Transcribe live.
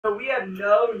So we have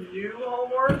no new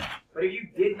homework, but if you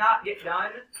did not get done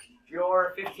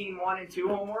your 15.1 and 2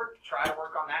 homework, try to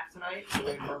work on that tonight. So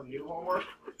we have no new homework.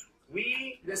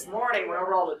 We, this morning, went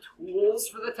over all the tools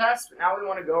for the test, but now we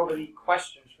want to go over the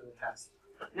questions for the test.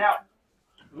 Now,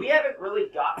 we haven't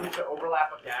really gotten to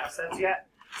overlap of data sets yet,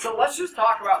 so let's just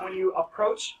talk about when you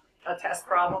approach a test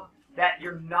problem that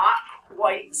you're not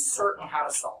quite certain how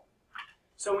to solve.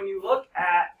 So when you look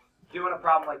at doing a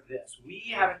problem like this,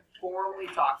 we haven't formally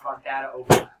talked about data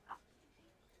overlap.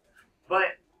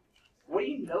 But what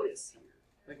do you notice here?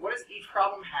 Like, what does each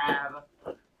problem have?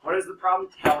 What does the problem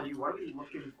tell you? What are we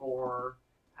looking for?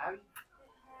 Abby?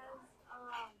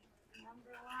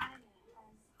 Number line, it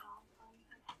has dot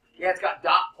plots. Yeah, it's got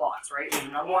dot plots, right?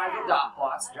 There's number lines with dot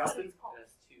plots. Justin?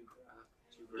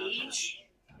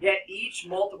 Each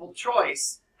multiple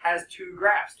choice has two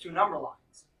graphs, two number lines.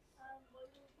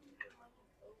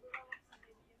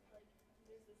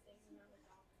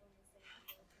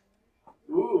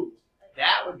 Ooh,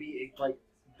 that would be like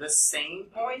the same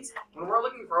points. When we're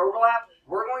looking for overlap,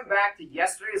 we're going back to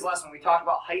yesterday's lesson when we talked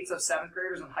about heights of 7th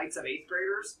graders and heights of 8th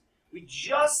graders. We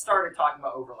just started talking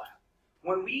about overlap.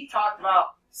 When we talked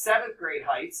about 7th grade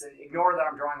heights, and ignore that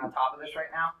I'm drawing on top of this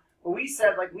right now, but we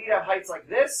said like we'd have heights like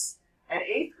this, and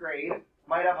 8th grade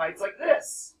might have heights like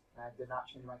this. And I did not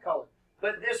change my color.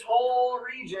 But this whole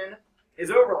region is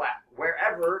overlap.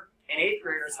 Wherever an 8th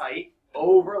grader's height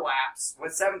overlaps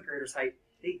with 7th grader's height,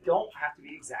 they don't have to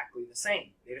be exactly the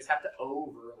same. They just have to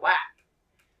overlap.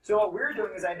 So what we're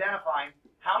doing is identifying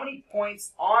how many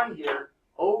points on here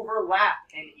overlap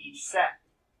in each set.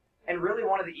 And really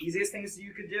one of the easiest things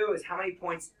you could do is how many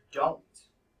points don't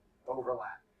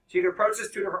overlap. So you can approach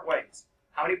this two different ways.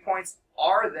 How many points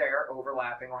are there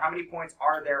overlapping, or how many points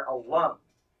are there alone?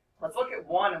 Let's look at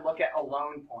one and look at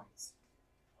alone points.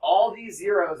 All these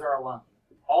zeros are alone.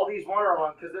 All these 1 are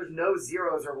alone because there's no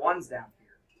zeros or 1s down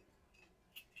here.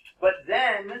 But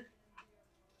then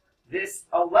this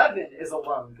 11 is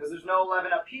alone because there's no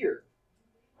 11 up here.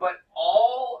 But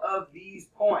all of these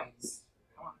points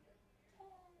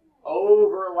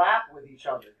overlap with each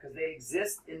other because they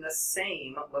exist in the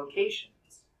same locations.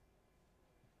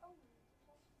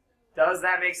 Does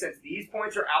that make sense? These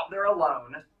points are out there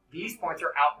alone. These points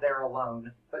are out there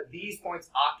alone, but these points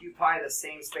occupy the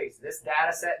same space. This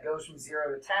data set goes from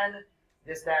 0 to 10.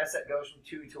 This data set goes from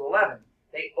 2 to 11.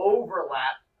 They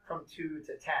overlap from 2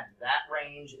 to 10. That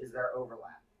range is their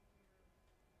overlap.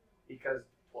 Because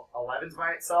 11's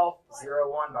by itself, 0,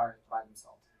 1 by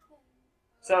themselves.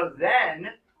 So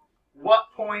then,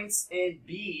 what points in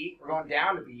B, we're going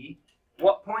down to B,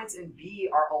 what points in B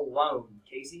are alone?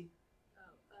 Casey? 9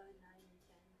 and 10.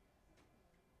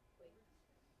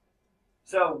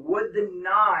 So would the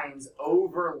 9s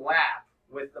overlap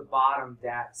with the bottom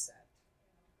data set?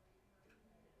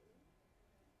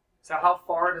 So how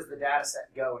far does the data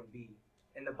set go in B?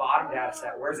 In the bottom data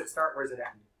set, where does it start, where does it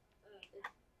end?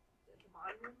 The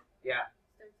bottom one? Yeah.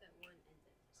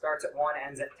 Starts at 1,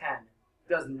 ends at 10.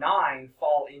 Starts at 1, ends at 10. Does 9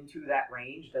 fall into that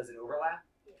range? Does it overlap?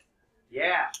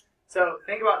 Yeah. So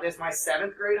think about this. My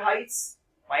 7th grade heights,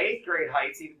 my 8th grade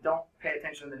heights, even don't pay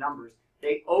attention to the numbers.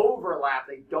 They overlap.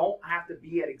 They don't have to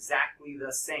be at exactly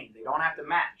the same. They don't have to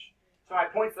match. So my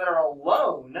points that are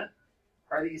alone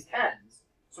are these 10s.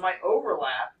 So my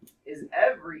overlap is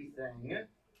everything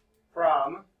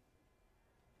from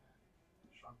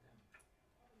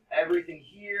everything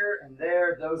here and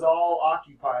there. Those all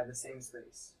occupy the same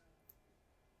space.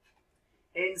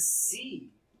 In C,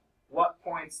 what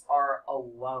points are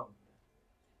alone?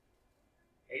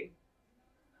 Okay.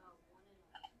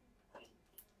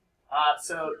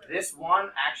 So this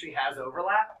one actually has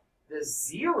overlap. The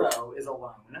 0 is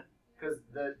alone because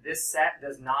this set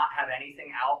does not have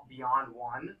anything out beyond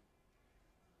 1.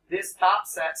 This top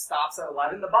set stops at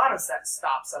 11. The bottom set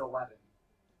stops at 11.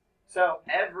 So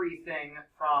everything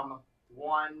from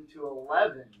 1 to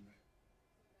 11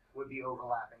 would be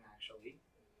overlapping actually.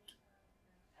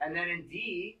 And then in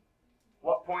D,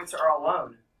 what points are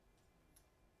alone?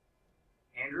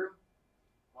 Andrew?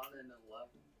 1 and 11.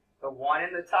 The 1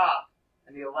 in the top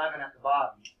and the 11 at the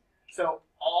bottom. So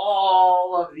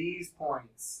all of these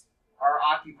points are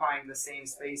occupying the same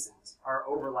spaces, are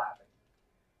overlapping.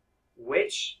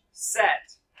 Which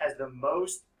set has the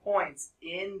most points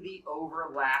in the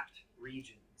overlapped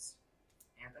regions?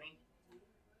 Anthony?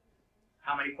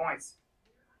 How many points?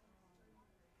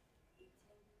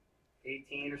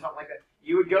 18 or something like that.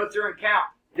 You would go through and count.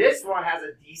 This one has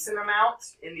a decent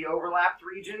amount in the overlapped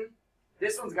region.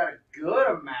 This one's got a good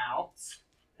amount.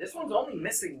 This one's only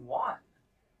missing 1.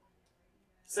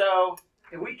 So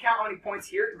if we count how many points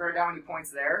here compared to how many points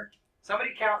there,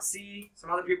 somebody count C, some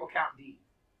other people count D.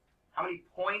 How many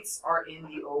points are in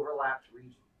the overlapped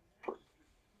region?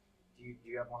 Do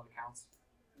you have one of the counts?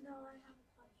 No, I have a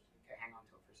question. Okay, hang on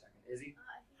to it for a second. Izzy?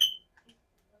 I think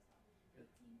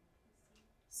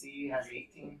C has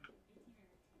 18.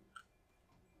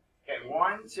 Okay,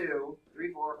 1, 2,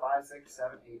 3, 4, 5, 6,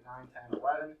 7, 8, 9, 10,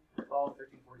 11, 12,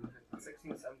 13, 14, 15,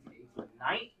 16, 17, 18,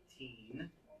 19.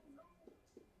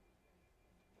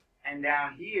 And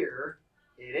down here,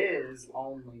 it is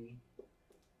only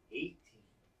 18.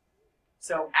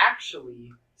 So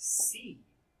actually, C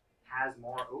has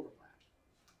more overlap.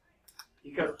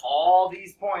 Because all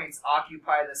these points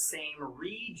occupy the same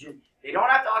region. They don't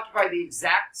have to occupy the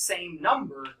exact same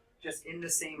number, just in the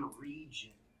same region.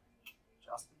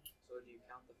 Justin? So do you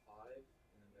count the 5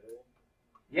 in the middle?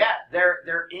 Yeah,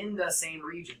 they're in the same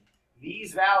region.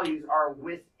 These values are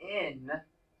within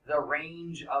the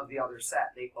range of the other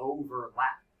set. They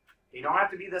overlap. They don't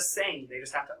have to be the same, they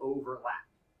just have to overlap.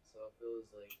 So if it was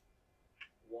like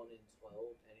 1 and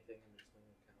 12, anything in between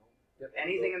would count? If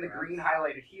anything in the green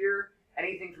highlighted here,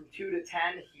 anything from 2 to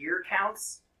 10 here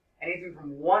counts. Anything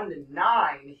from 1 to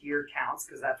 9 here counts,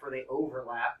 because that's where they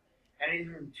overlap.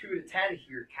 Anything from 2 to 10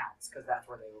 here counts, because that's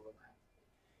where they overlap.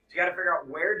 So you got to figure out,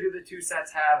 where do the two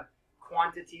sets have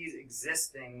quantities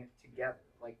existing together?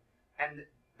 And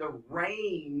the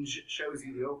range shows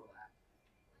you the overlap.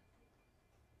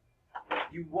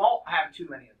 You won't have too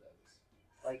many of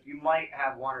those. You might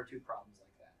have 1 or 2 problems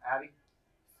like that. Abby?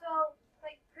 so.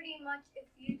 Pretty much, if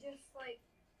you just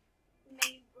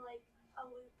made a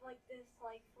loop like this,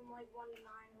 from 1 to 9,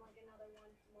 another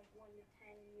one from 1 to 10,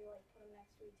 and you put them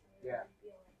next to each other, Yeah. it would be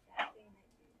that thing that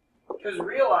you. Because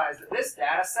realize that this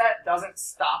data set doesn't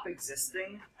stop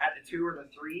existing at the 2 or the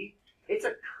 3. It's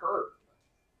a curve.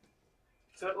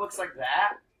 So it looks like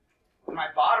that. And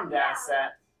my bottom data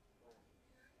set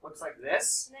looks like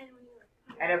this. And then when you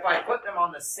And if I put them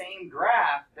on the same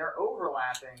graph, they're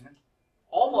overlapping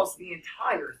almost the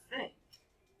entire thing.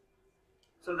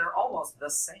 So they're almost the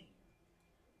same.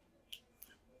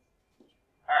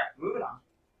 All right, moving on.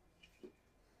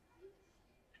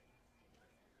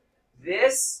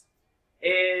 This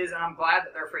is, and I'm glad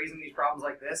that they're phrasing these problems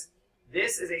like this.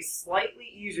 This is a slightly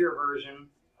easier version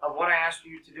of what I asked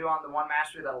you to do on the one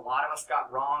mastery that a lot of us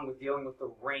got wrong with dealing with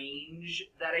the range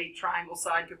that a triangle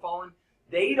side could fall in.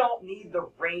 They don't need the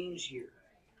range here.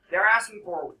 They're asking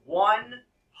for one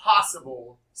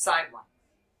possible side length.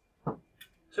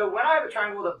 So when I have a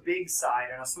triangle with a big side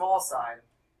and a small side,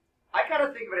 I kind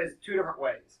of think of it as 2 different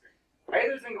ways. I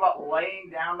either think about laying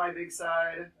down my big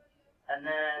side, and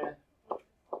then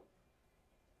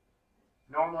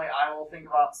normally I will think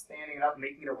about standing it up and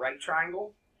making it a right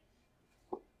triangle.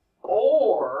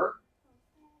 Or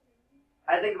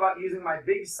I think about using my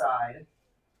big side,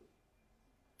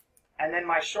 and then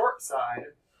my short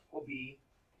side will be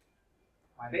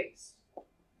my base.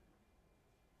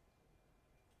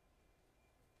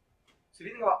 So if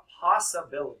you think about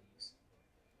possibilities,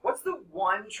 what's the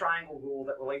one triangle rule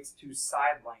that relates to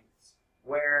side lengths,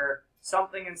 where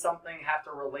something and something have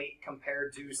to relate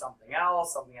compared to something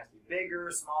else, something has to be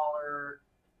bigger, smaller?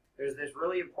 There's this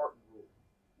really important rule.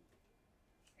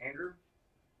 Andrew?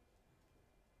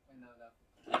 No,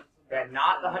 no. Yeah,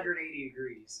 not the 180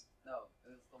 degrees. No,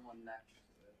 it's the one next to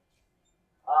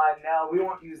it. No, we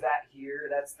won't use that here.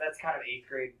 That's kind of 8th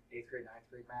grade, 9th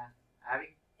grade math.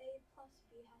 Abby? A plus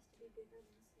B has to be bigger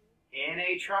than C. In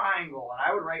a triangle, and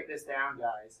I would write this down,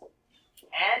 guys.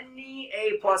 Any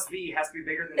A plus B has to be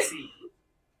bigger than C.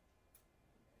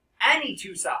 Any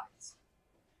two sides.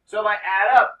 So if I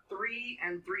add up 3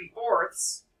 and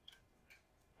 3/4,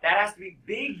 that has to be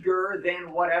bigger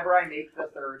than whatever I make the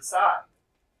third side.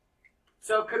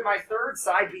 So could my third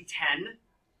side be 10?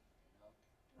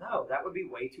 No, that would be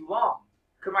way too long.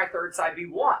 Could my third side be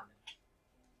 1?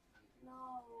 No.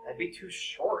 That'd be too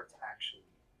short, actually.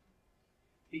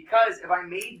 Because if I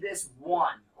made this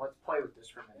 1, let's play with this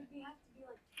for a minute. It has to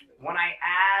be 2. When I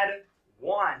add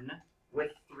 1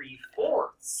 with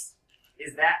 3/4,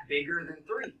 is that bigger than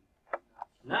 3?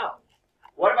 No.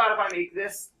 What about if I make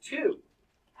this 2?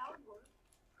 That would work.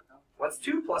 What's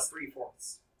 2 plus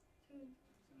 3/4? 2.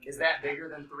 Is that bigger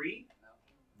than 3?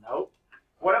 No. Nope.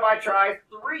 What if I try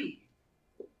 3?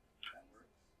 That works.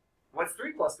 What's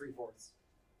 3 plus 3/4?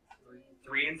 3.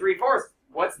 3 and 3/4.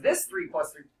 What's this 3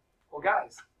 plus 3? Well,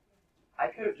 guys, I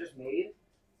could have just made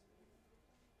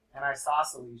an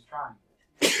isosceles triangle.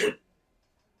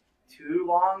 2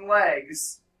 long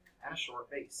legs and a short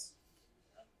base.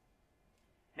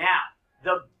 Now,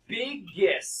 the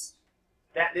biggest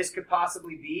that this could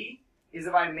possibly be is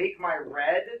if I make my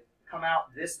red come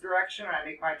out this direction and I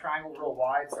make my triangle real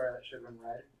wide. Sorry, that should have been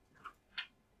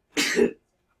red.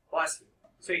 Bless you.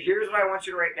 So here's what I want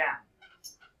you to write down.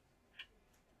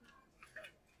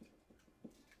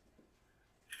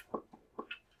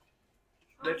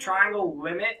 the triangle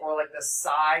limit, or like the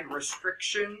side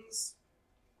restrictions,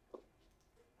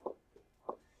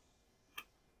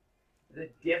 the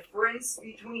difference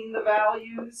between the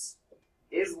values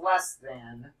is less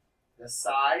than the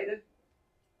side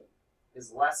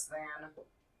is less than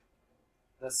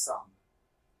the sum.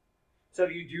 So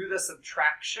if you do the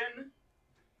subtraction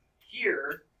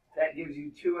here, that gives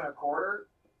you 2 1/4.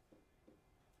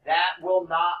 That will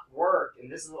not work,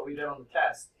 and this is what we did on the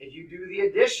test. If you do the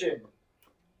addition,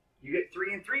 you get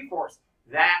 3 3/4.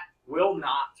 That will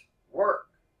not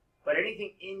work. But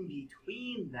anything in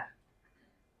between them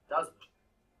does work.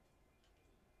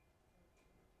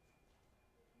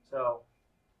 So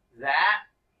that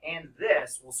and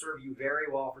this will serve you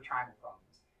very well for triangle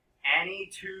problems. Any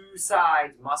 2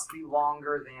 sides must be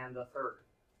longer than the third.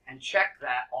 And check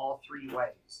that all 3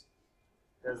 ways.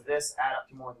 Does this add up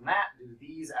to more than that? Do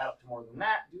these add up to more than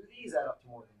that? Do these add up to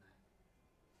more than that?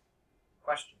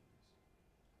 Questions?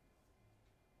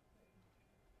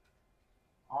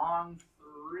 On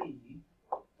 3.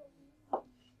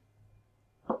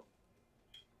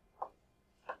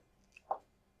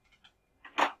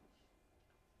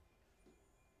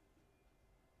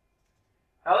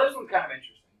 Now this one's kind of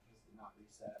interesting. This did not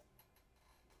reset.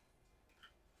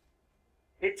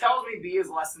 It tells me b is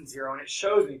less than 0, and it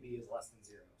shows me b is less than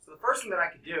 0. So the first thing that I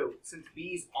could do, since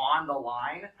b's on the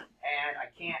line and I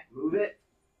can't move it,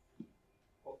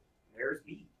 well, where's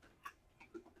b?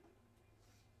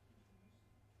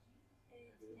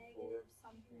 It's negative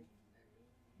something.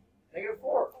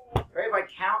 -4. Right? If I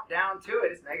count down to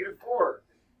it, it's -4.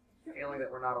 Feeling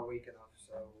that we're not awake enough,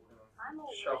 so we're I'm gonna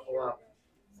awake. shuffle up.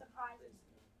 Surprises me.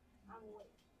 I'm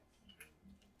awake.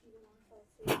 Even though I'm so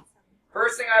asleep.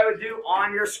 First thing I would do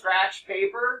on your scratch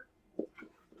paper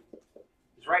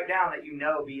is write down that you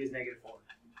know b is -4.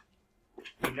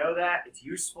 You know that. It's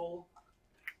useful.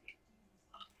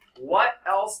 What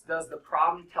else does the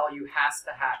problem tell you has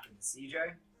to happen,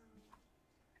 CJ?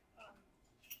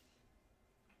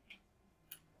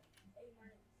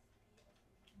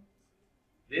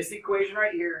 This equation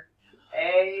right here,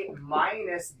 a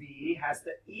minus b has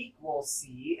to equal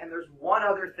c, and there's one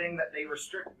other thing that they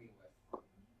restrict me with.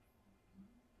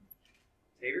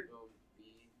 Xavier? No,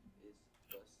 b is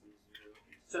less than 0.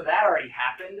 So that already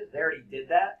happened. They already did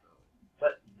that.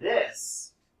 But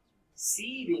this,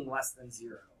 c being less than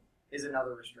 0, is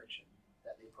another restriction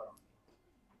that they put on me.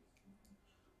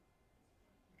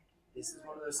 This is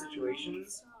one of those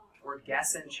situations where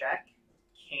guess and check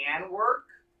can work.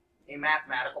 A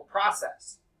mathematical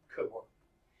process could work.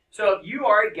 So if you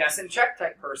are a guess and check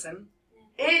type person,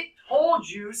 it told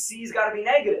you c's got to be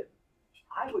negative.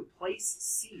 I would place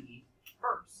c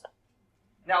first.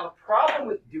 Now the problem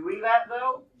with doing that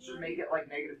though, should make it like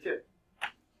 -2.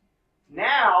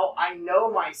 Now I know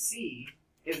my c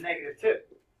is -2.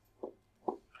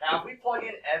 Now if we plug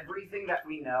in everything that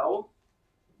we know,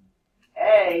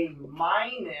 a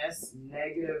minus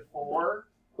 -4,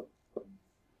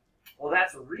 well,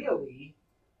 that's really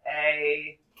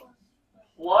a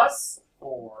plus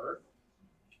 4.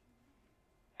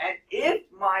 And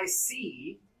if my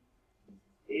c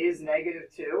is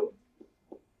 -2,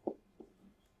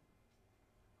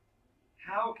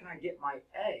 how can I get my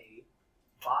a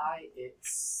by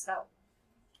itself?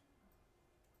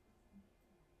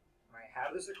 I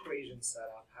have this equation set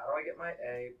up. How do I get my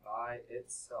a by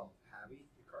itself? Abby,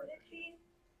 your card. Would it be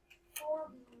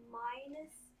 4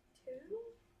 minus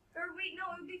 2? Or wait,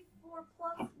 no, it would be 4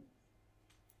 plus.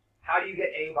 How do you get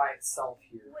a by itself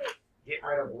here? Wait, Get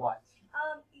rid of what?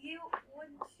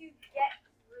 wouldn't you get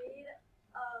rid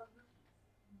of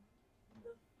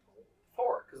the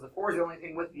 4, because the 4 is the only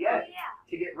thing with the Oh, a. yeah.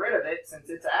 To get rid of it, since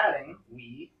it's adding,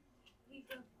 we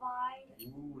divide.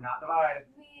 not divide.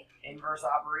 We Inverse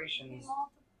operations,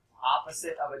 multiply.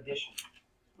 opposite of addition.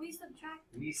 We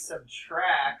subtract. We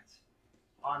subtract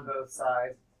on both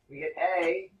sides. We get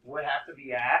a would have to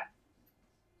be at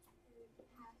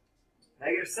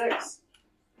 -6.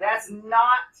 That's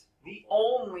not the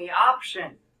only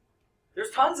option.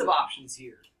 There's tons of options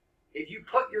here. If you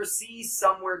put your c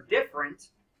somewhere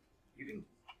different, you can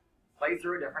play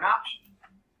through a different option.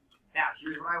 Now,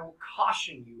 here's what I will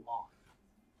caution you on.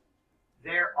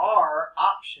 There are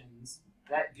options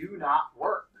that do not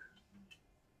work.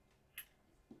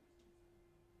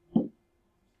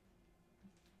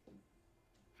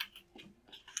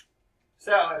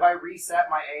 So if I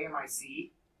reset my a and my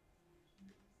c,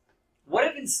 what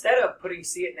if instead of putting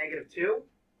c at -2,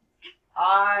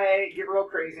 I get real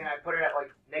crazy and I put it at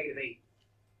like -8?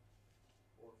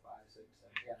 4, 5, 6,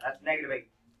 7. Yeah, that's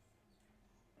 -8.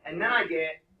 And then I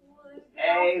get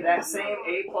a, that same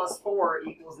a plus 4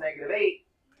 equals -8.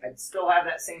 I'd still have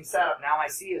that same setup. Now my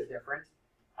c is different.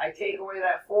 I take away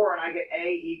that 4 and I get a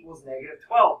equals negative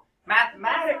 12.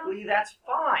 Mathematically, that's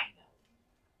fine.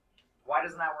 Why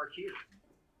doesn't that work here?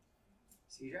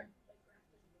 CJ?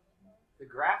 The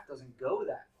graph doesn't go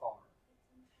that far.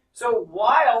 So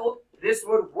while this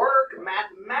would work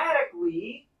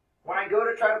mathematically, when I go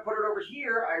to try to put it over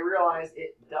here, I realize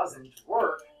it doesn't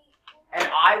work. And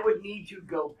I would need to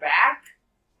go back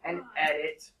and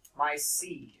edit my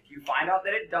C. If you find out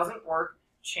that it doesn't work,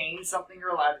 change something you're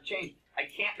allowed to change. I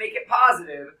can't make it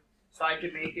positive, so I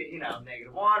could make it, you know,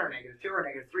 -1 or -2 or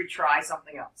 -3. Try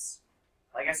something else.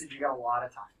 Like I said, you got a lot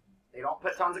of time. They don't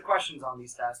put tons of questions on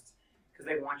these tests because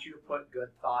they want you to put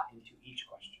good thought into each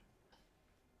question.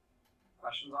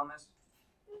 Questions on this?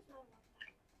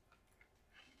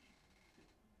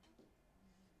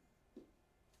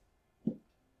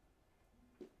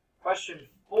 Question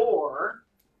 4.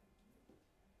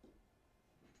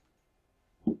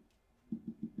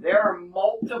 There are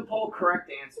multiple correct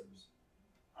answers.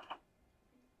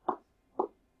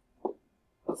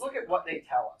 Let's look at what they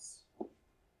tell us.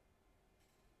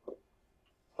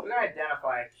 We're going to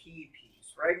identify a key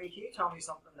piece. Reagan, can you tell me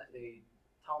something that they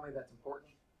tell me that's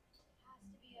important?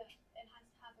 It has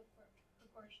to have a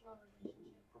proportional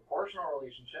relationship. Proportional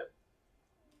relationship.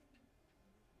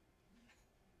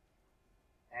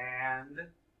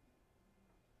 And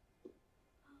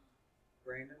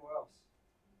Brandon, what else?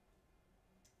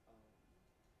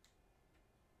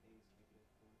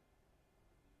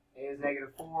 A is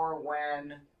 -4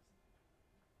 when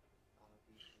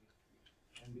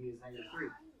and B is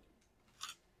 -3.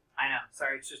 I know.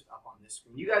 Sorry, it's just up on this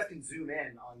screen. You guys can zoom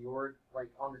in on your, like,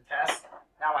 on the test.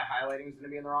 Now my highlighting is going to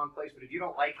be in the wrong place, but if you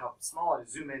don't like how small it is,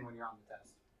 zoom in when you're on the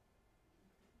test.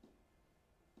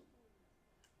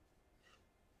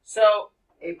 So,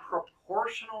 a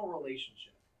proportional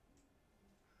relationship.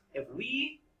 If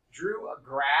we drew a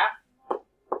graph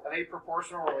of a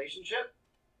proportional relationship,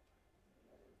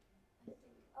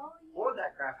 what would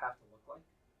that graph have to look like?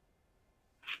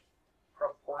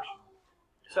 Proportional.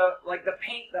 So, like the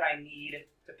paint that I need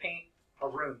to paint a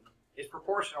room is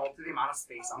proportional to the amount of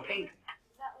space I'm painting.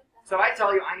 So if I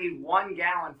tell you I need 1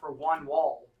 gallon for 1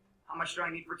 wall, how much do I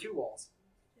need for 2 walls?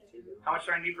 How much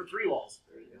do I need for 3 walls?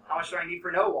 How much do I need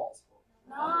for no walls?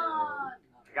 None.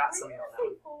 I got some of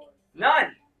y'all now.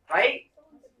 None, right?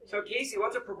 So Casey,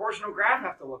 what's a proportional graph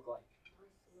have to look like?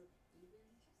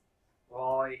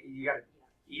 Well, you got to,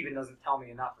 even doesn't tell me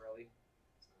enough, really.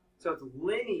 So it's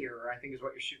linear, I think is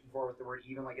what you're shooting for with the word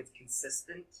even, like it's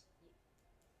consistent.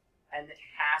 And it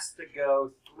has to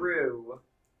go through.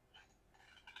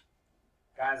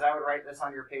 Guys, I would write this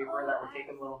on your paper that we're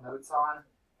taking little notes on.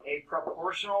 A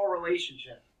proportional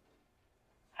relationship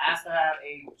has to have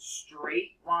a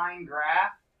straight line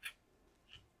graph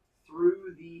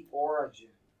through the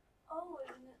origin. Oh,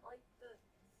 isn't it like the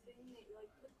thing that you like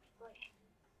put, like,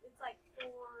 it's like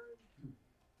 4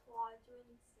 quadrants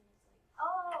and it's like,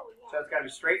 oh, yeah. So it's got to be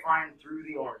straight line through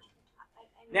the origin. I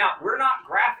Now, we're not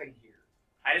graphing here.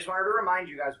 I just wanted to remind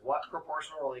you guys what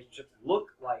proportional relationships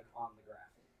look like on the graph.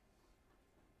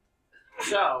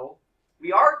 So,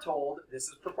 we are told this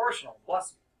is proportional,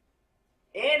 plus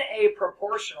in a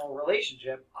proportional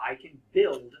relationship, I can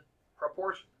build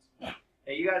proportions. Now,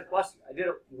 you guys, bless you, I did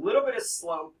a little bit of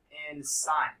slope in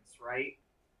science, right?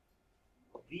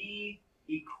 The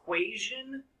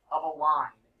equation of a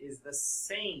line is the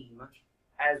same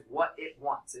as what it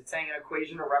wants. It's saying an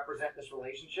equation to represent this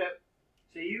relationship.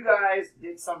 So you guys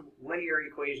did some linear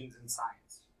equations in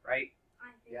science, right?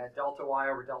 Yeah, delta y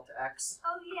over delta x,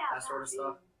 Oh, yeah. that sort of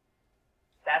stuff.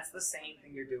 That's the same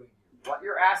thing you're doing here. What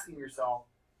you're asking yourself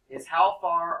is how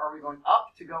far are we going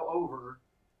up to go over,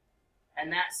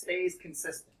 and that stays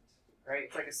consistent, right?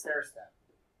 It's like a stair step.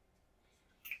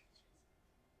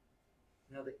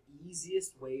 Now the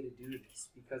easiest way to do this,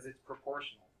 because it's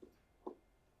proportional,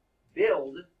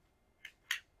 build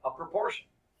a proportion.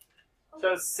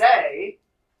 So say,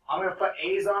 I'm going to put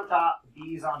A's on top,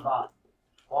 B's on bottom.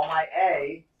 Well, my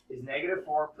A is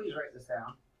 -4. Please write this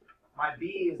down. My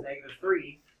B is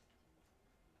 -3.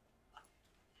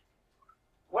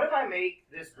 What if I make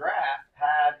this graph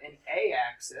have an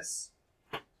A-axis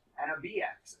and a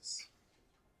B-axis?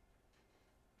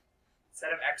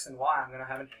 Instead of X and Y, I'm going to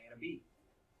have an A and a B.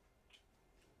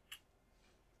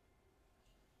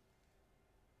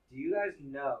 Do you guys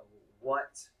know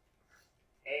what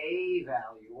A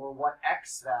value or what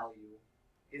X value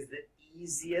is the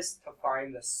easiest to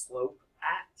find the slope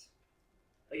at?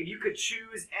 Like if you could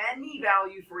choose any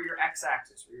value for your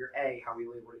x-axis, or your A, how we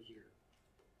labeled it here,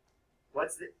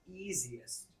 what's the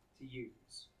easiest to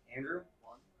use? Andrew?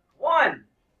 1.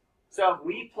 So if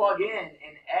we plug in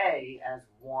an A as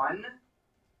 1,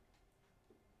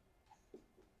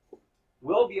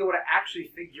 we'll be able to actually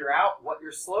figure out what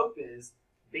your slope is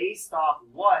based off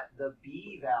what the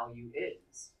b value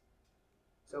is.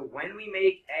 So when we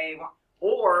make a,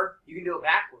 or you can do it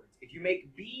backwards. If you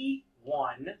make b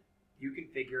 1, you can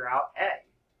figure out a.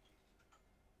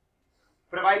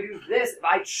 But if I do this, if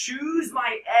I choose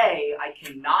my a, I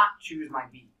cannot choose my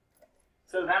b.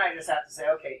 So then I just have to say,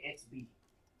 okay, it's b.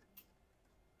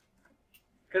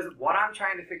 Because what I'm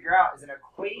trying to figure out is an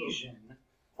equation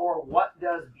for what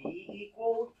does b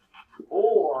equal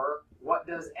or what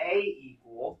does a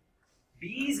equal.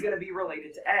 B is going to be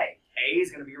related to a. A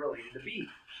is going to be related to b.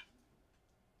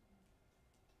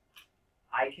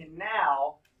 I can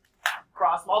now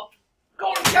cross multiply. Go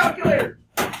on the calculator!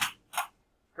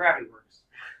 Gravity works.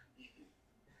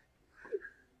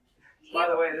 By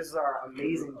the way, this is our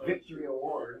amazing victory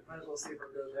award. Might as well see if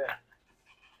it goes there.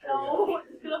 There we go.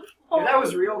 If that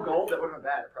was real gold, that wouldn't have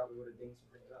been bad. It probably would have dinged some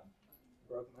things up.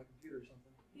 Broken my computer or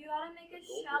something. You gotta make a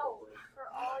shelf for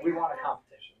all We your won a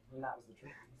competition, and that was the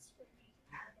truth.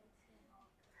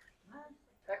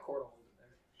 That cord will hold it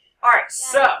there. Alright,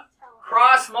 so,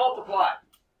 cross multiply.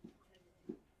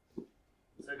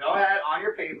 So go ahead, on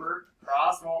your paper,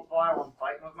 cross multiply. I'm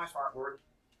fighting with my smartboard.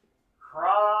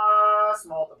 Cross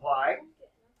multiply.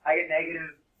 I get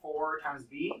negative 4 times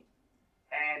b.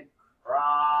 And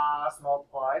cross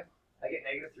multiply. I get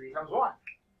negative 3 times 1.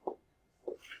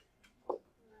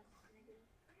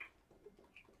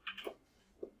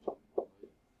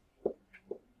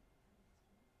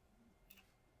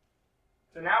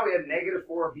 So now we have negative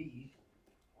 4b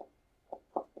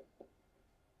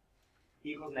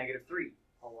equals negative 3.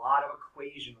 A lot of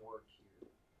equation work here.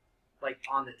 Like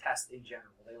on the test in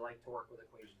general. They like to work with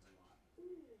equations a lot.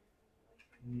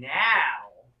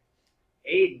 Now,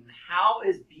 Aiden, how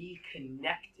is b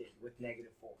connected with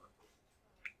negative 4?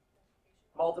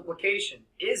 Multiplication.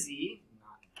 Izzy,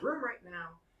 not in the room right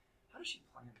now. How does she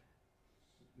plan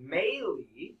that?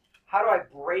 Maylee, how do I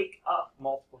break up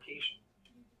multiplication?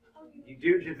 You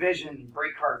do division,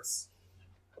 break hearts.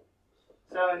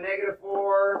 So negative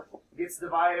 4 gets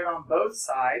divided on both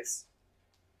sides.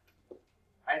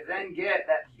 I then get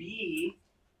that b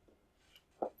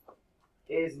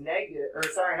is negative, or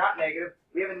sorry, not negative.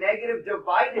 We have a negative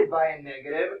divided by a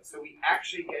negative, so we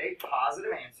actually get a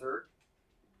positive answer.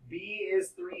 B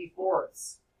is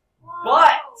 3/4.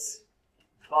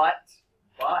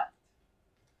 But,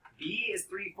 B is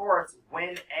 3/4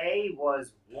 when A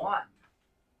was 1.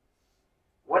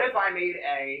 What if I made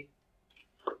A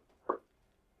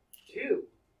 2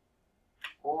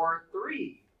 or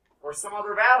 3 or some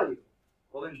other value?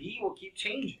 Well, then B will keep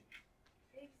changing.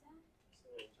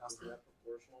 So is that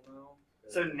proportional now?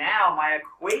 So now my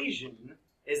equation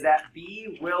is that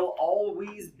B will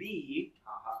always be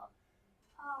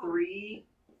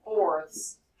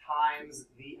 3/4 times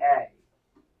the A.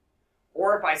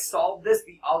 Or if I solve this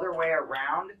the other way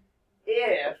around,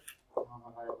 if, I don't know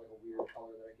if I have like a weird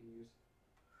color that I can use.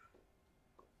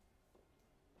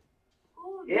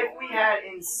 If we had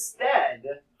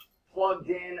instead plugged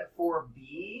in for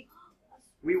B,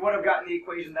 we would have gotten the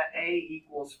equation that A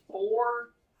equals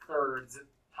 4/3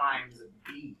 times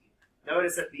B.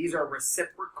 Notice that these are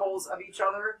reciprocals of each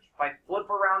other. If I flip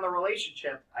around the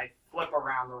relationship, I flip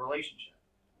around the relationship.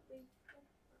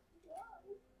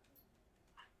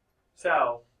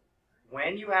 So,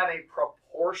 when you have a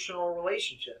proportional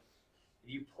relationship, if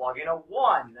you plug in a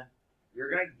 1, you're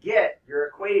going to get your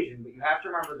equation, but you have to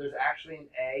remember there's actually an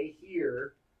A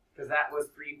here, because that was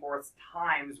 3/4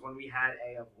 times when we had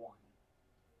A of 1.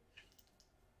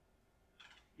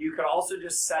 You could also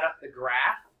just set up the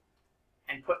graph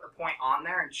and put the point on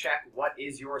there and check what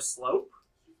is your slope.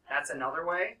 That's another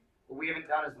way, but we haven't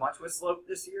done as much with slope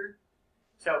this year.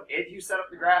 So if you set up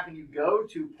the graph and you go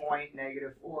to point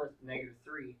 -4,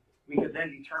 -3, we could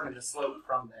then determine the slope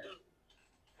from there.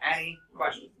 Any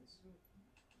questions?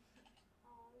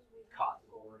 Caught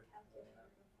Lord.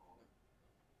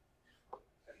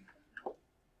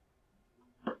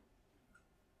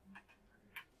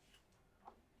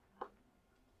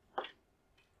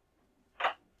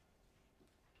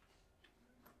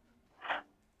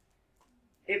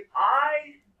 If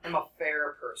I am a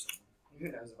fair person, who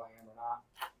knows if I am or not,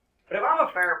 but if I'm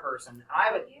a fair person, I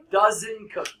have a dozen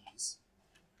cookies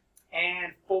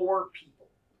and 4 people.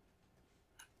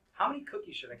 How many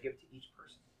cookies should I give to each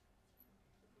person?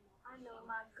 I know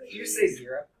my cookies. You say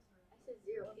 0. I said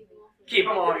 0. Keep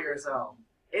them all to yourself.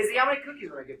 Izzy, how many cookies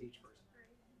would I give to each person?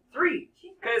 3.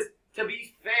 Because to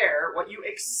be fair, what you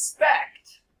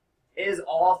expect is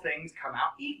all things come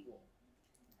out equal.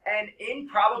 And in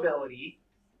probability,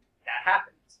 that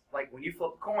happens. Like when you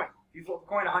flip a coin. If you flip a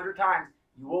coin 100 times,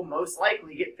 you will most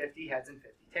likely get 50 heads and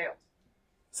 50 tails.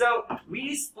 So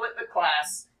we split the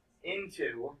class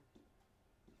into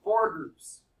 4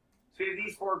 groups. So we have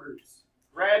these 4 groups: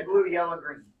 red, blue, yellow,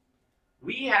 green.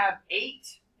 We have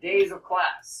 8 days of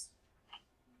class.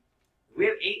 We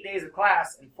have 8 days of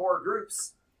class in 4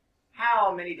 groups.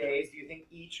 How many days do you think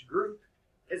each group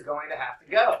is going to have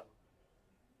to go?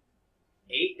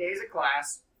 8 days of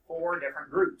class, 4 different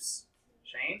groups.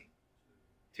 Shane?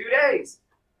 2 days.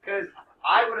 Because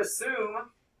I would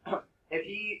assume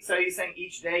so he's saying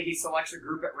each day he selects a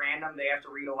group at random, they have to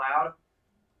read aloud.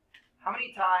 How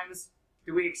many times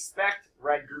do we expect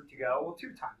red group to go? Well, 2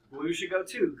 times. Blue should go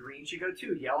 2, green should go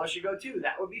 2, yellow should go 2.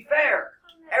 That would be fair.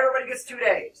 Everybody gets 2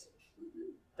 days.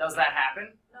 Does that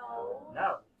happen? No.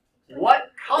 No.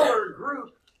 What color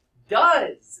group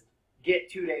does get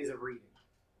 2 days of reading?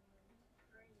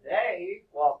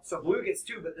 So blue gets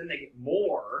 2, but then they get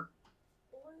more.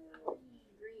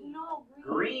 No,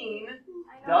 Green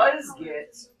I know does what color get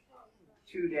is.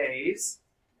 2 days,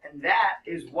 and that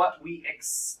is what we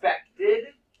expected.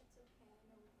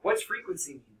 What's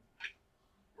frequency mean?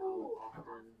 Ooh.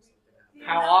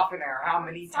 How often or how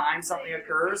many times something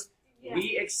occurs? Yeah.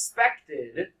 We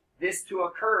expected this to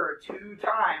occur 2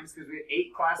 times because we had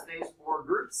 8 class days, 4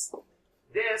 groups.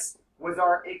 This was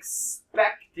our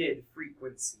expected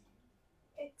frequency.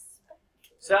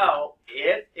 So,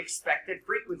 if expected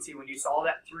frequency, when you saw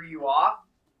that threw you off,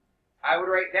 I would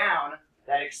write down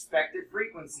that expected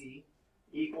frequency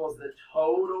equals the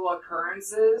total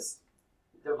occurrences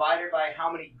divided by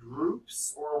how many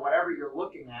groups or whatever you're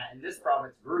looking at. In this problem,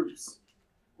 it's groups.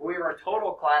 We have our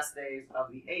total class days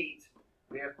of the 8.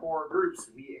 We have 4 groups.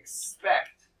 We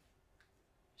expect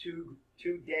two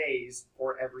days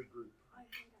for every group.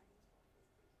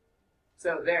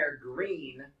 So there,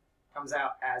 green comes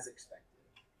out as expected.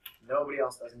 Nobody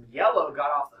else does. And yellow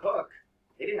got off the hook.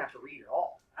 They didn't have to read at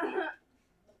all.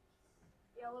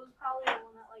 Yellow's probably the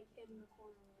one that like hid in the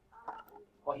corner.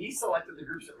 Well, he selected the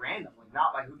groups at random, like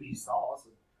not by who he saw, so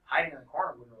hiding in the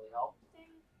corner wouldn't really help.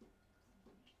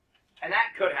 And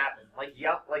that could happen. Like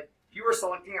if you were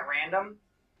selecting at random,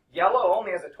 yellow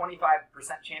only has a 25%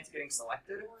 chance of getting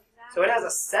selected. So it has a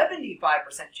 75%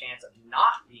 chance of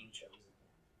not being chosen.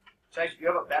 So actually, you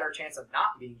have a better chance of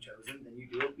not being chosen than you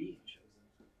do of being chosen.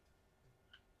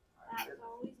 That was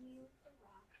always me with the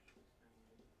rap.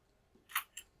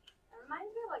 That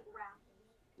reminds me of like rap.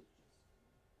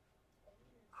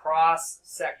 Cross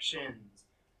sections.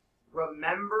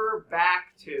 Remember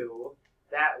back to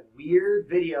that weird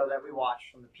video that we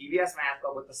watched from the PBS Math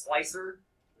Club with the slicer,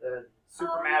 the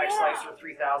Supermatic Slicer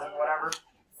 3000, whatever.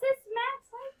 Sis Matt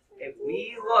Slicer. If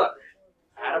we look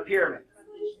at a pyramid,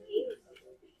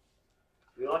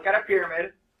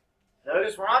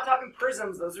 notice we're not talking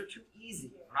prisms, those are too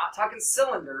easy. We're not talking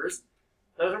cylinders,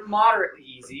 those are moderately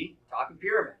easy. We're talking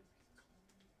pyramid.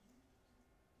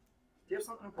 Do you have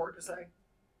something important to say?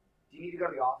 Do you need to go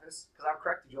to the office? Because I've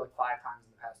corrected you like 5 times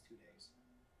in the past 2 days.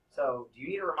 So, do you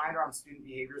need a reminder on student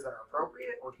behaviors that are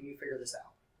appropriate, or can you figure this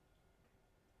out?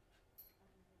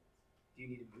 Do you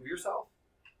need to move yourself?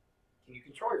 Can you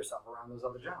control yourself around those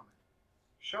other gentlemen?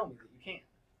 Show me that you can.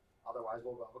 Otherwise,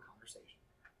 we'll go have a conversation.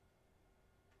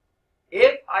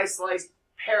 If I slice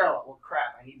parallel, well,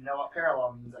 crap, I need to know what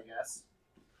parallel means, I guess.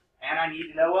 And I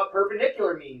need to know what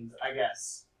perpendicular means, I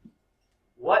guess.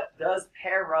 What does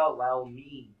parallel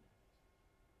mean?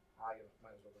 I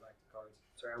might as well go back to cards.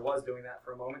 Sorry, I was doing that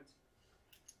for a moment.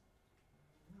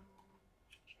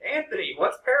 Anthony,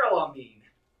 what's parallel mean?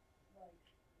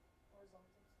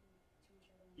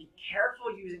 Be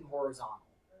careful using horizontal.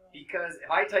 Because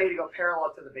if I tell you to go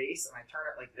parallel to the base and I turn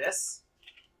it like this,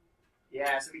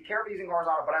 yeah, so be careful using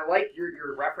horizontal. But I like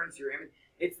your reference, your image.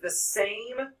 It's the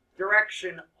same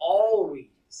direction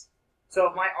always. So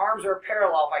if my arms are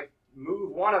parallel, if I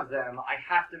move one of them, I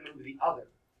have to move the other.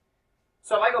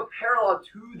 So if I go parallel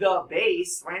to the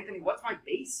base, Anthony, what's my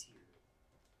base here?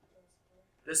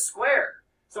 The square.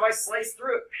 So I slice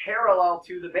through it parallel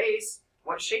to the base.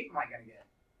 What shape am I going to get?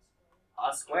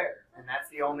 A square. And that's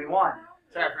the only one.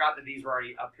 Sorry, I forgot that these were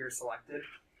already up here selected.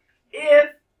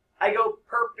 If I go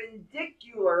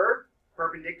perpendicular,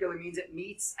 perpendicular means it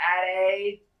meets at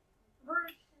a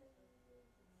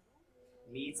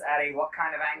what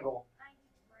kind of angle?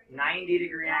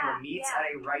 90-degree angle. Meets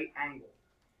at a right angle.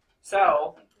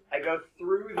 So I go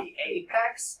through the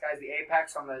apex. Guys, the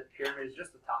apex on the pyramid is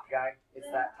just the top guy. It's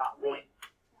that top point.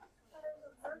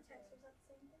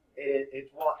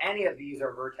 Well, any of these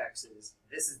are vertexes.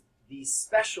 This is the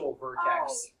special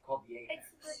vertex called the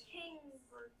apex. It's the king's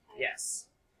vertex. Yes.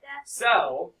 That's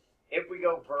So, if we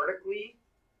go vertically,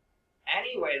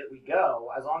 any way that we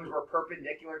go, as long as we're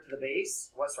perpendicular to the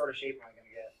base, what sort of shape am I going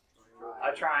to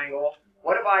get? A triangle.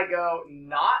 What if I go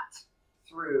not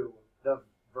through the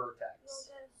vertex?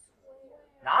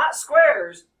 Not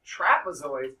squares,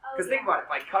 trapezoids. Because think about it,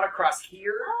 if I cut across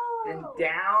here, then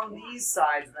down these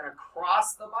sides, then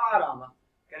across the bottom,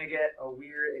 gonna get a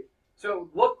weird. So it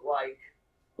would look like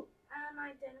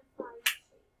unidentified shape.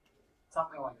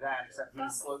 something like that, except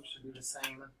these slopes should be the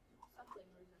same. Something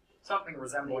Something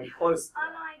resembling close to that.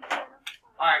 Unidentified.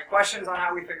 Alright, questions on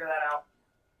how we figure that out?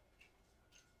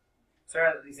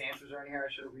 Sorry that these answers are in here.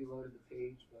 I should have reloaded the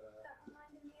page, but That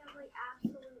reminded me of like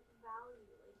absolute value,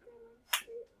 like they're like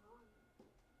straight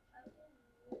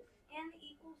line. And the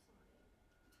equal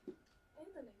sign. And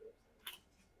the negative sign.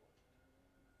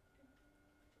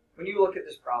 when you look at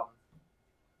this problem,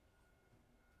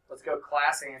 let's go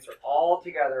class answer all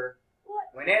together. What?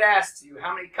 When it asks you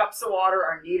how many cups of water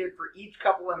are needed for each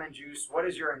cup of lemon juice, what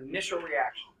is your initial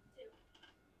reaction?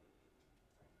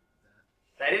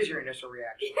 That is your initial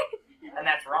reaction. And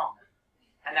that's wrong.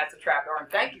 And that's a trapdoor. And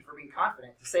thank you for being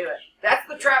confident to say that. That's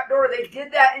the trapdoor. They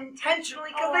did that intentionally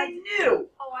because they knew.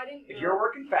 Oh, I didn't know. If you're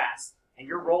working fast and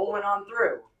you're rolling on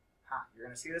through, you're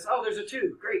going to see this. Oh, there's a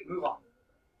 2. Great, move on.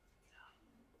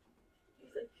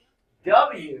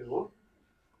 W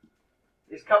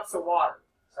is cups of water.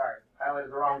 Sorry, I highlighted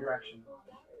the wrong direction.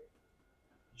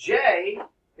 J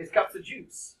is cups of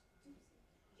juice.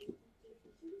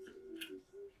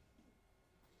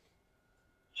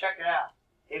 Check it out.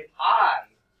 If I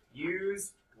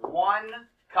use 1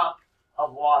 cup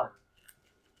of water,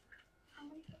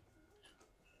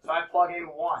 so I plug in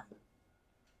 1,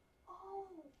 Oh,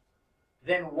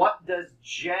 then what does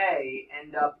J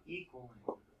end up equaling?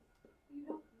 but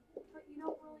you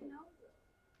don't really know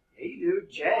though. Yeah, you do.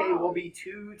 J will be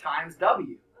 2 times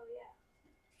W. Oh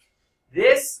yeah.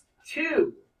 This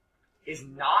 2 is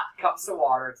not cups of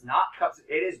water. It's not cups.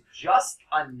 It is just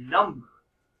a number.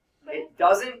 But It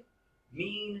doesn't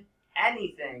mean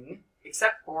anything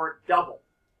except for double.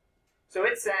 So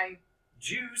it's saying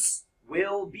juice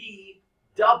will be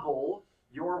double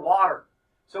your water.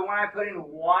 So when I put in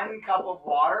 1 cup of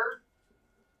water,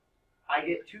 I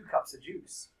get 2 cups of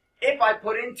juice. If I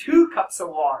put in 2 cups of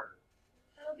water,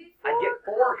 it'll be I get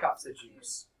 4 cups of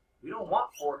juice. We don't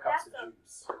want 4 cups That's of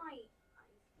juice. pint.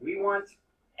 We want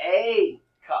a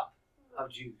cup of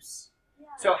juice. Yeah.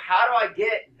 So how do I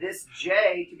get this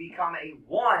J to become a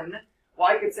 1? Well,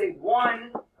 I could say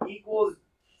 1 equals,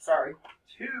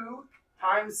 2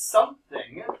 times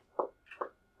something.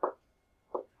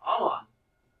 Come on.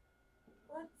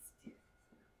 Let's do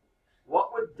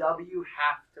What would W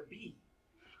have to be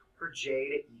for J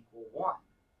to equal 1?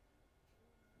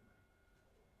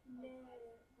 negative.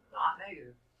 Not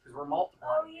negative, because we're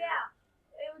multiplying. Oh yeah.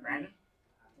 It would Brandon?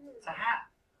 be. It's a half.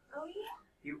 Oh yeah.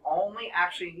 You only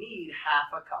actually need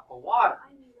half a cup of water.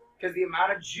 I knew that. Because the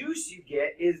amount of juice you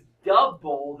get is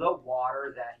double the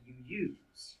water that you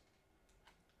use.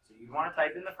 So you want to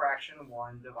type in the fraction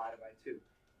 1 divided by 2.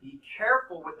 Be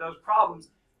careful with those problems.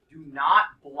 Do not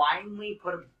blindly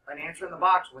put an answer in the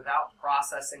box without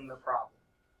processing the problem.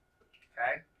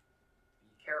 Okay?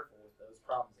 Be careful with those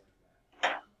problems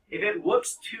like that. If it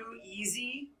looks too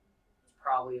easy, it's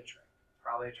probably a trick.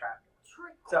 Probably a trap.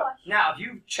 Trick So question. now, if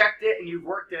you've checked it and you've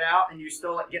worked it out and you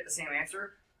still get the same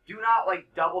answer, do not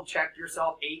double check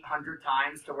yourself 800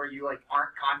 times to where you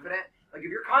aren't confident. If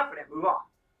you're confident, move on.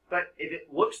 But if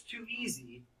it looks too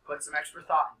easy, put some extra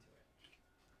thought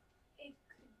into it. It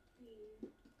could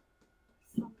be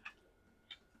something.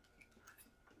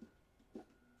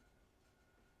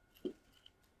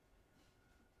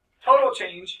 Total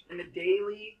change in the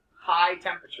daily high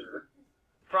temperature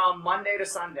from Monday to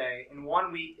Sunday in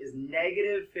 1 week is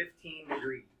negative 15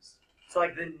 degrees. So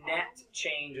the net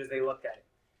change as they looked at it.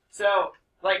 So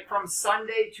from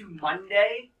Sunday to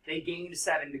Monday, they gained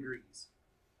 7 degrees.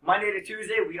 Monday to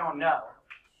Tuesday, we don't know.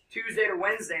 Tuesday to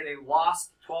Wednesday, they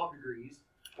lost 12 degrees.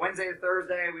 Wednesday to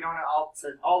Thursday, we don't know. So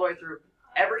all the way through.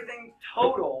 Everything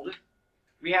totaled,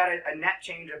 we had a net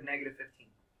change of negative 15.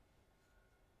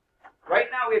 Right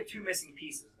now, we have 2 missing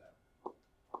pieces, though.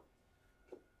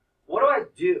 What do I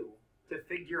do to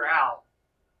figure out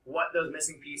what those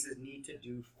missing pieces need to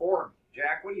do for me?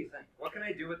 Jack, what do you think? What can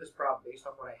I do with this problem based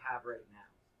off what I have right now?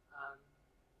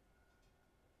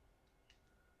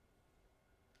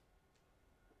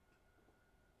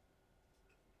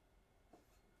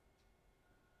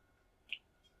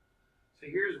 So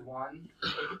here's one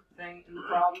thing in the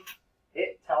problem.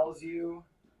 It tells you,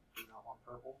 do you not want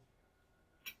purple?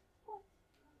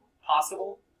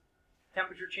 Possible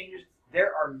temperature changes.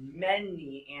 There are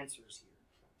many answers here.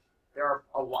 There are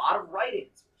a lot of right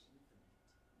answers.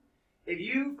 If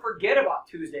you forget about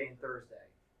Tuesday and Thursday,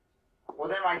 well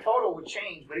then my total would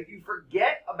change. But if you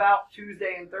forget about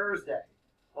Tuesday and Thursday,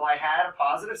 Well, I had a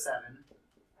positive 7,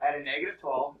 I had a negative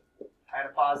 12, I had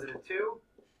a positive 2,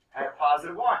 I had a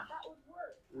positive 1. That would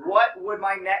work. What would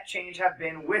my net change have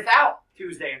been without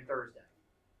Tuesday and Thursday?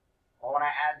 Well, when I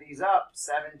add these up,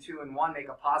 7, 2, and 1 make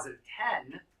a positive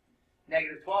 10,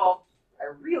 negative 12, I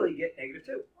really get negative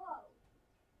 2. Whoa.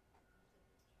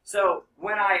 So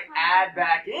when I add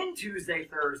back in Tuesday,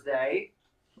 Thursday,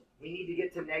 we need to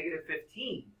get to negative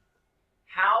 15.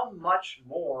 How much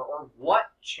more or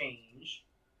what change,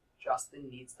 Justin,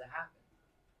 needs to happen?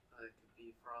 It could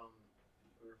be from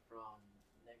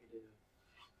negative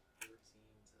 13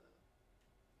 to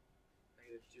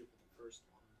negative 2 for the first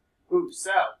one. Ooh,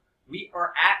 so we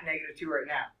are at negative 2 right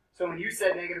now. So when you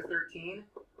said negative 13,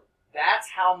 that's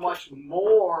how much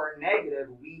more negative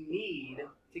we need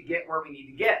to get where we need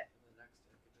to get. And the next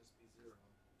step could just be 0.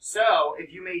 So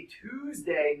if you made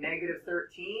Tuesday negative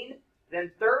 13,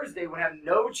 then Thursday would have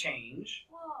no change.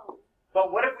 Whoa.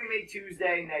 But what if we made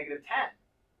Tuesday negative 10? I don't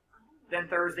know. Then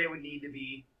Thursday would need to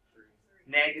be 3.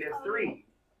 negative 3.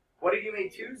 What if you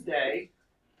made Tuesday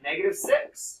negative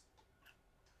 6?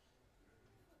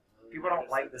 People don't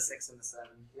like the 6 and the 7.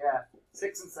 Yeah,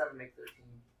 6 and 7 make 13.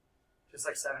 Just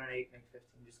like 7 and 8 make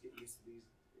 15. Just get used to these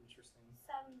interesting.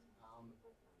 7.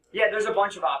 Yeah, there's a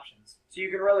bunch of options. So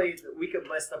you can really, we could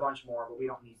list a bunch more, but we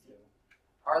don't need to.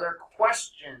 Are there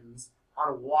questions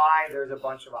on why there's a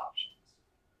bunch of options?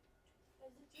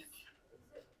 Is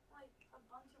it like a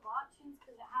bunch of options?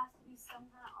 Because it has to be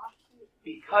some kind of option.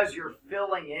 Because you're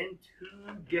filling in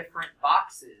 2 different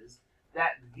boxes,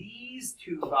 that these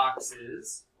 2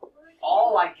 boxes,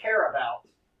 all I care about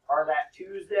are that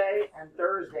Tuesday and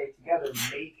Thursday together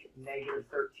make negative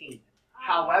 13.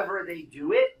 However they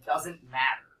do it doesn't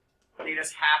matter. They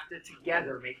just have to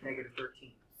together make negative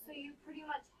 13. So you pretty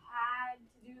much had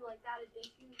to do like that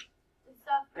addition and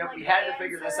stuff. Yep, like we had the to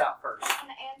figure this answer- out first. And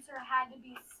the answer had to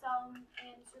be some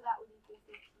answer that would equal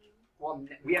 15. Well,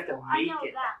 we have to Well, I make know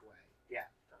it that way. Yeah.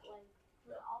 But like,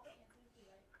 would all the answers be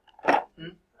right?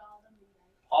 Hmm? Would all of them be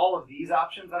right? All of these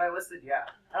options that I listed, yeah.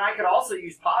 And I could also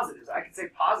use positives. I could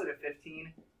say positive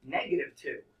 15, negative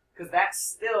 2. Because that's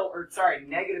still, or sorry,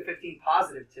 negative 15,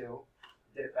 positive 2.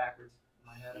 Did it backwards in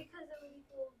my head. Because it would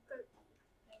equal 13.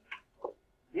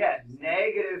 Yeah,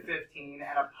 negative 15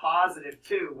 and a positive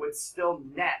 2 would still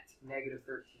net negative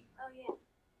 13. Oh yeah.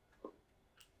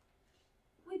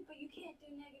 Wait, but you can't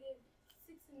do negative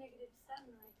 6 and negative 7,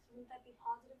 right? So wouldn't that be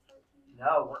positive 13?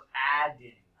 No, we're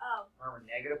adding. Oh. Remember,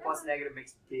 negative plus negative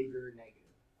makes bigger negative.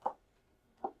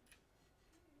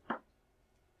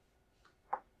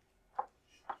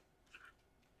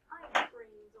 My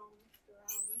brain's almost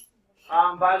around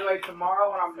this. By the way,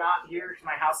 tomorrow when I'm not here, because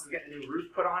my house is getting a new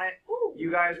roof put on it, Ooh. you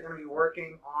guys are going to be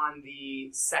working on the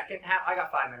second half. I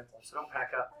got 5 minutes left, so don't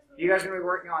pack up. You guys are going to be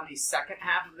working on the second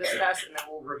half of this test, and then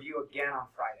we'll review again on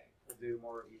Friday. We'll do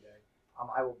more review day.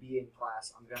 I will be in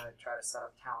class. I'm going to try to set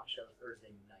up talent show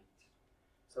Thursday night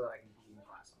so that I can be in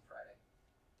class on Friday.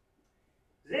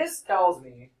 This tells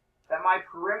me that my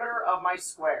perimeter of my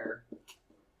square,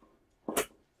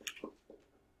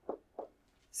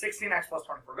 16x plus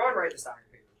 24. Go ahead and write this down on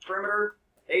your paper. Perimeter,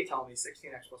 they tell me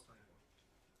 16x plus 24.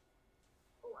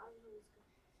 Oh, I was really good.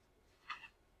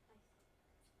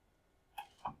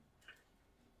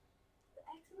 The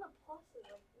X and the plus are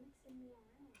like mixing me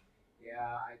around.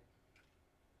 Yeah,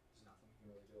 there's nothing you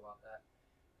can really do about that.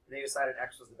 They decided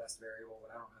X was the best variable, but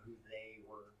I don't know who they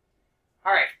were.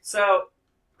 All right, so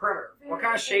perimeter. What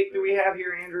kind of shape do we have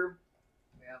here, Andrew?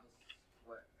 We have a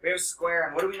square. We have a square,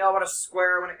 and what do we know about a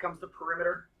square when it comes to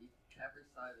perimeter? Every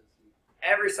side is equal.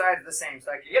 Every side's the same.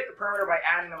 So I could get the perimeter by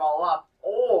adding them all up,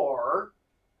 or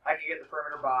I could get the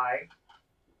perimeter by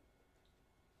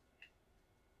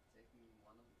Taking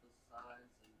one of the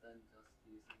sides and then just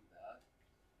using that.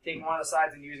 taking one of the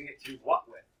sides and using it to what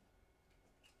with?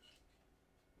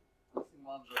 Using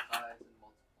one of the sides and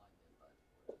multiplying it by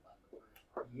 4 to find the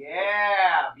perimeter.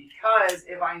 Yeah, because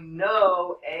if I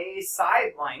know a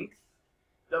side length,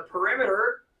 the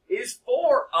perimeter is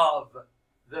 4 of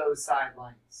those side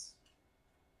lengths.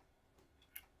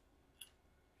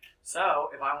 So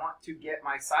if I want to get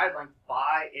my side length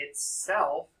by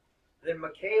itself, then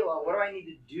Michaela, what do I need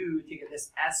to do to get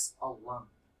this S alone?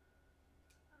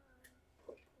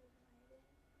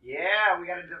 Yeah, we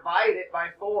got to divide it by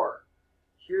 4.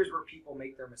 Here's where people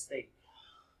make their mistake.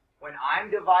 When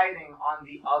I'm dividing on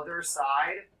the other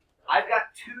side, I've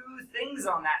got 2 things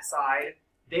on that side.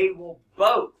 They will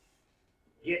both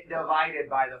get divided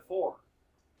by the 4.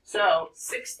 So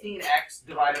 16x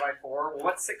divided by 4. Well,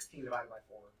 what's 16 divided by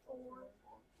 4?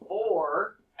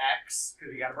 4x,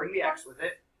 because we got to bring the x with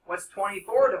it. What's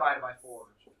 24 divided by 4?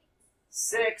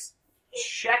 6.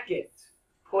 Check it.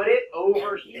 put it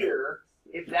over here.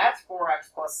 If that's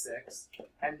 4x plus 6,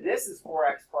 and this is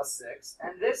 4x plus 6,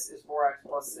 and this is 4x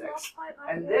plus 6, Multiply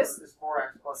by and 4. this is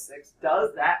 4x plus 6,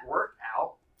 does that work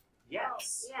out?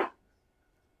 Yes. Yeah.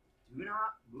 Do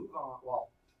not move on.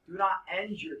 Well, do not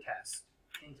end your test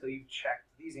until you've checked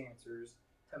these answers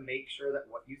to make sure that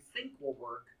what you think will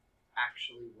work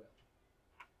actually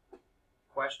will.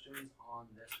 Questions on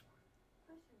this one?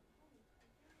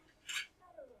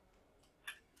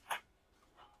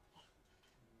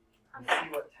 Let's see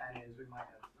what 10 is. We might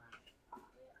have time.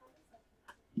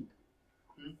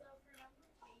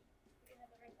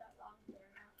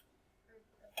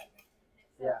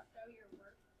 Yeah.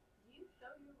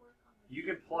 You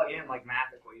can plug in like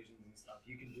math equations and stuff.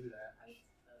 You can do that.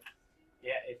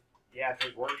 Yeah, if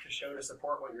there's work to show to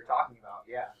support what you're talking about,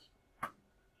 yeah.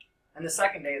 And the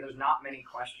second day, there's not many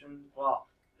questions. Well,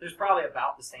 there's probably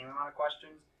about the same amount of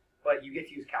questions, but you get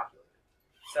to use calculator.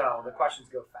 So the questions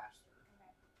go faster.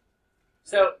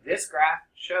 So this graph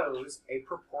shows a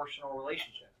proportional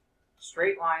relationship.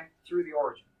 Straight line through the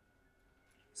origin.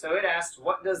 So it asks,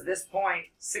 what does this point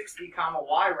 60 comma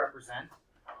y represent?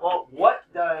 Well,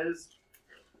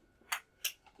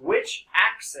 which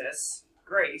axis,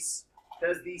 Grace,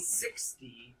 does the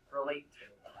 60 relate to?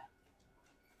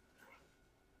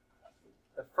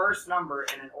 The first number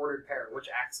in an ordered pair, which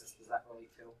axis does that relate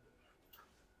to?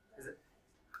 Is it?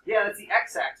 Yeah, that's the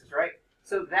x-axis, right?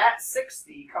 So that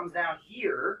 60 comes down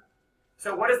here.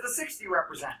 So what does the 60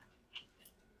 represent?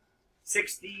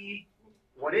 60,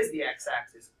 what is the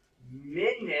x-axis?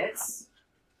 Minutes.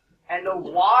 And the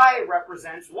y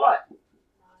represents what?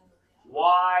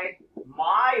 Y,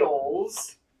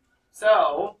 miles.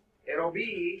 So it'll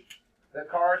be the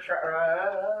car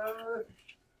travels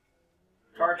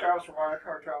from Y,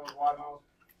 car travels Y miles.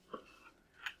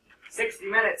 60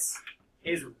 minutes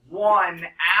is 1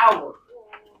 hour.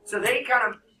 So they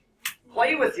kind of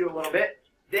play with you a little bit.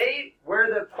 Where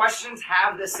the questions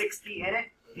have the 60 in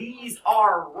it, these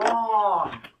are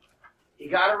wrong. You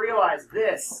got to realize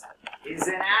this is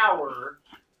an hour,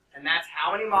 and that's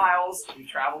how many miles we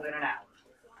traveled in an hour.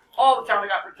 All the time we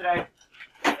got for today.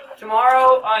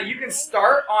 Tomorrow, you can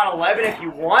start on 11 if you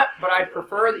want, but I'd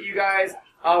prefer that you guys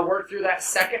work through that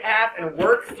second half and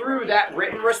work through that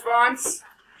written response.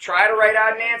 Try to write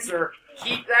out an answer.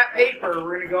 Keep that paper.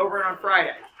 We're going to go over it on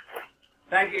Friday.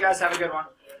 Thank you guys. Have a good one.